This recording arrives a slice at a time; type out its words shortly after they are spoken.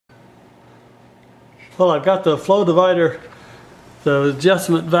Well, I've got the flow divider, the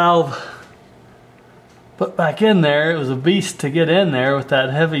adjustment valve put back in there. It was a beast to get in there with that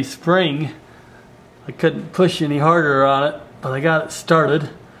heavy spring. I couldn't push any harder on it, but I got it started.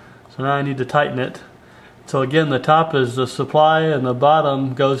 So now I need to tighten it. So again, the top is the supply and the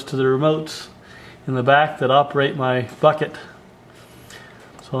bottom goes to the remotes in the back that operate my bucket.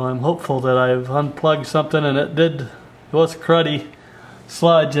 So I'm hopeful that I've unplugged something, and it was cruddy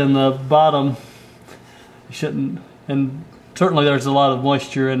sludge in the bottom. You shouldn't, and certainly there's a lot of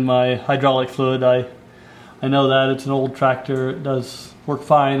moisture in my hydraulic fluid. I know that it's an old tractor. It does work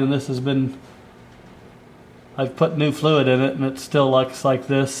fine, and this has been, I've put new fluid in it and it still looks like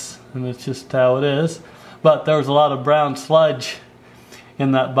this, and it's just how it is. But there was a lot of brown sludge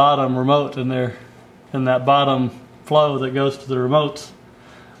in that bottom remote, and there in that bottom flow that goes to the remotes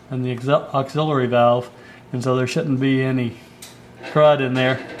and the auxiliary valve, and so there shouldn't be any crud in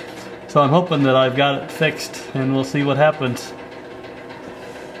there. So I'm hoping that I've got it fixed, and we'll see what happens.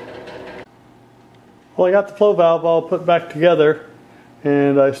 Well, I got the flow valve all put back together,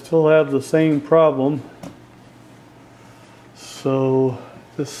 and I still have the same problem. So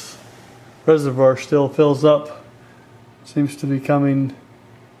this reservoir still fills up. Seems to be coming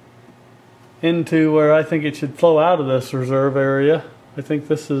into where I think it should flow out of this reserve area. I think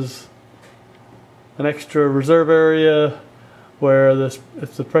this is an extra reserve area where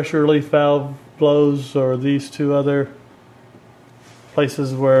if the pressure relief valve blows, or these two other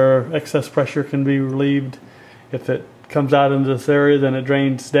places where excess pressure can be relieved, if it comes out into this area, then it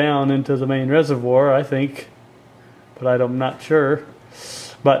drains down into the main reservoir, I think, but I'm not sure.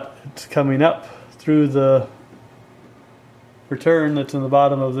 But it's coming up through the return that's in the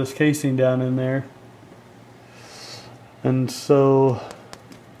bottom of this casing down in there, and so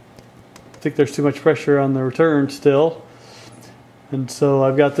I think there's too much pressure on the return still. And so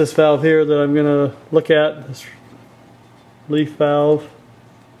I've got this valve here that I'm going to look at, this relief valve,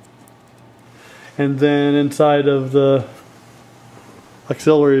 and then inside of the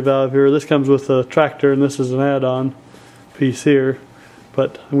auxiliary valve here, this comes with a tractor and this is an add-on piece here,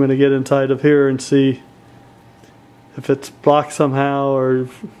 but I'm going to get inside of here and see if it's blocked somehow or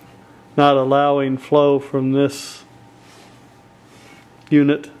not allowing flow from this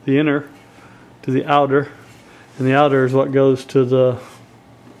unit, the inner, to the outer. And the outer is what goes to the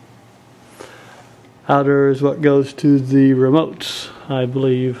remotes, I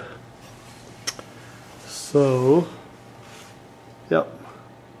believe. So, yep.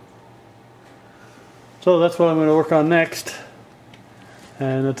 So that's what I'm going to work on next.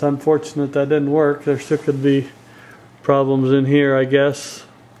 And it's unfortunate that didn't work. There still could be problems in here, I guess.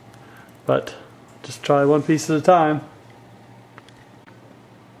 But just try one piece at a time.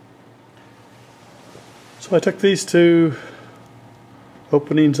 So I took these two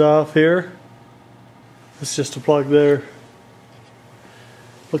openings off here. It's just a plug there,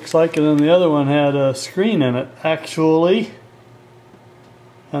 looks like, and then the other one had a screen in it actually.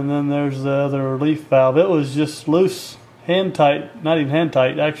 And then there's the other relief valve. It was just loose, hand tight, not even hand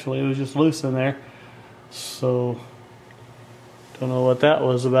tight actually, it was just loose in there. So don't know what that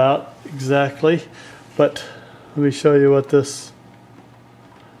was about exactly, but let me show you what this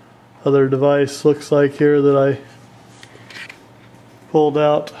other device looks like here that I pulled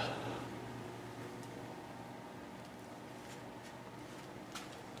out.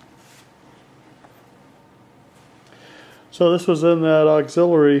 So this was in that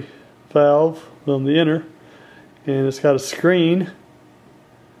auxiliary valve on the inner, and it's got a screen,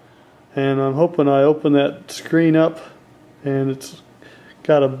 and I'm hoping I open that screen up and it's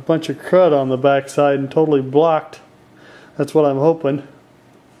got a bunch of crud on the back side and totally blocked. That's what I'm hoping.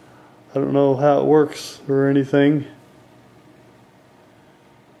 I don't know how it works or anything,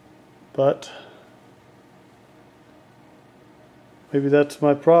 but maybe that's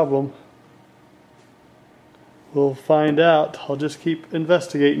my problem. We'll find out. I'll just keep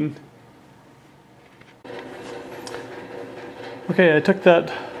investigating. Okay, I took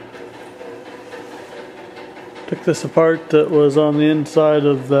this apart that was on the inside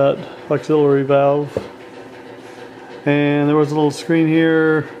of that auxiliary valve, and there was a little screen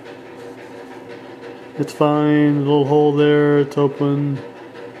here. It's fine, a little hole there, it's open.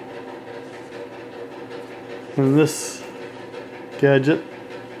 And this gadget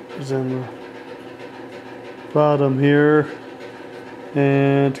is in the bottom here,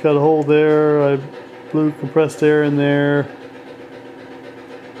 and it's got a hole there. I blew compressed air in there.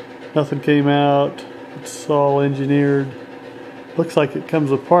 Nothing came out. It's all engineered. Looks like it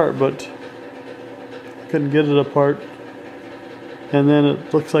comes apart, but I couldn't get it apart. And then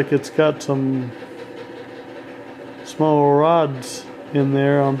it looks like it's got some small rods in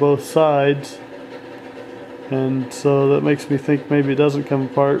there on both sides, and so that makes me think maybe it doesn't come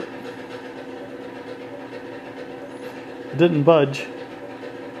apart. It didn't budge,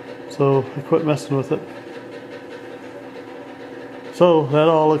 so I quit messing with it. So that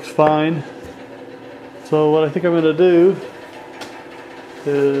all looks fine. So what I think I'm going to do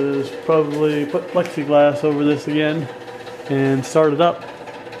is probably put plexiglass over this again and start it up.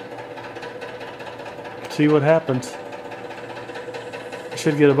 See what happens. I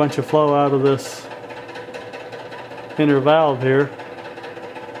should get a bunch of flow out of this inner valve here.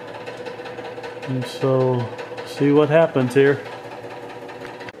 And so see what happens here.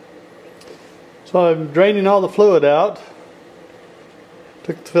 So I'm draining all the fluid out.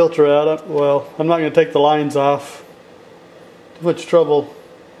 Took the filter out. Well, I'm not going to take the lines off. Too much trouble.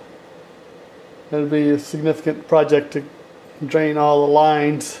 It'll be a significant project to drain all the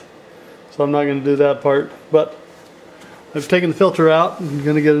lines, so I'm not going to do that part. But I've taken the filter out. I'm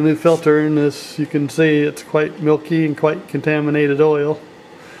going to get a new filter, and as you can see, it's quite milky and quite contaminated oil.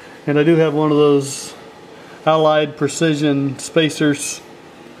 And I do have one of those Allied Precision spacers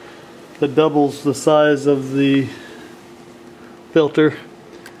that doubles the size of the filter.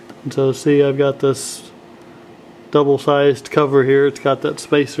 And so see, I've got this double-sized cover here. It's got that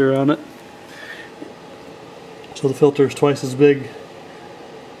spacer on it. So the filter is twice as big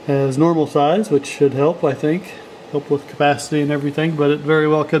as normal size, which should help, I think. Help with capacity and everything, but it very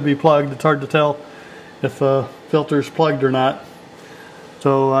well could be plugged. It's hard to tell if a filter is plugged or not.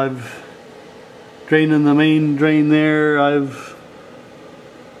 So I've drained in the main drain there. I've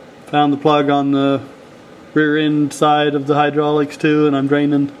found the plug on the rear end side of the hydraulics too, and I'm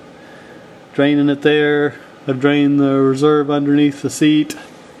draining it there. I've drained the reserve underneath the seat.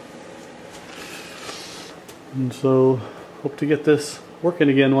 And so hope to get this working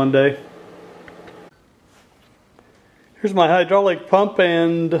again one day. Here's my hydraulic pump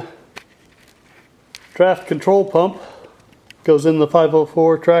and draft control pump. Goes in the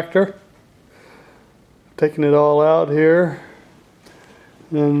 504 tractor. Taking it all out here.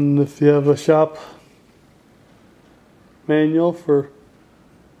 And if you have a shop manual for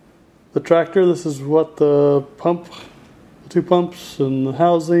the tractor, this is what the pump, the two pumps and the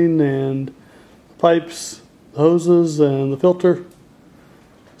housing and the pipes, the hoses and the filter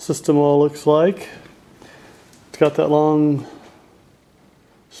system all looks like. It's got that long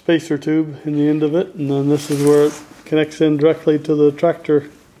spacer tube in the end of it, and then this is where it connects in directly to the tractor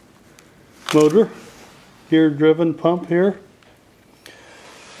motor. Gear driven pump here.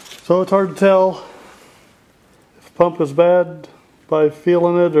 So it's hard to tell if a pump is bad by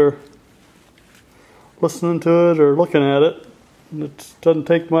feeling it or listening to it or looking at it. And it doesn't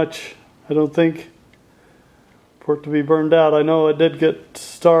take much, I don't think, for it to be burned out. I know it did get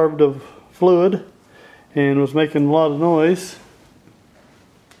starved of fluid and was making a lot of noise.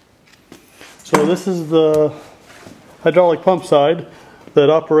 So this is the hydraulic pump side that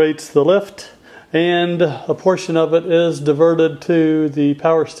operates the lift, and a portion of it is diverted to the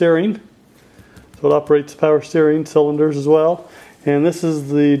power steering. So it operates the power steering cylinders as well. And this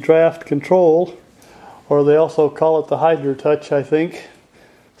is the draft control, or they also call it the HydroTouch, I think,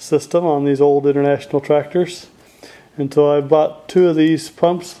 system on these old International tractors. And so I bought two of these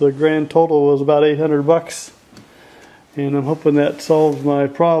pumps. The grand total was about 800 bucks. And I'm hoping that solves my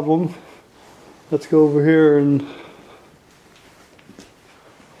problem. Let's go over here and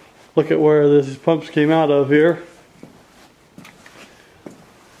look at where these pumps came out of here.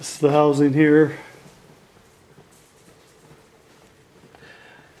 This is the housing here.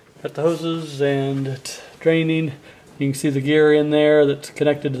 Got the hoses and it's draining. You can see the gear in there that's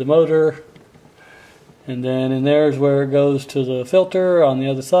connected to the motor. And then in there is where it goes to the filter on the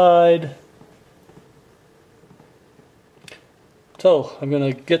other side. So I'm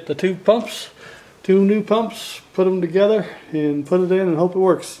going to get the two new pumps, put them together and put it in and hope it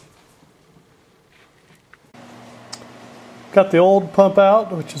works. Got the old pump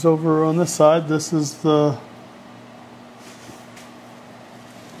out, which is over on this side. This is the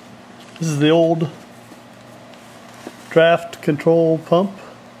old draft control pump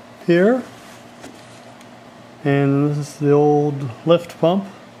here. And this is the old lift pump.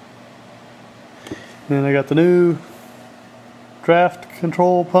 And then I got the new draft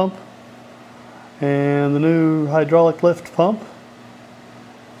control pump and the new hydraulic lift pump.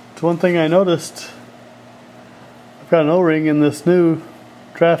 It's one thing I noticed. I've got an O-ring in this new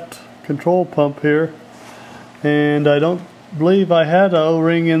draft control pump here, and I don't believe I had an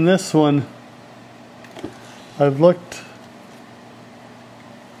O-ring in this one. I've looked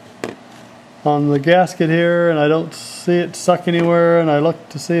on the gasket here and I don't see it stuck anywhere, and I looked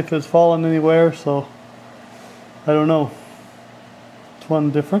to see if it's fallen anywhere, so I don't know. It's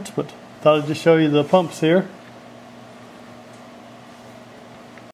one difference, but thought I'd just show you the pumps here.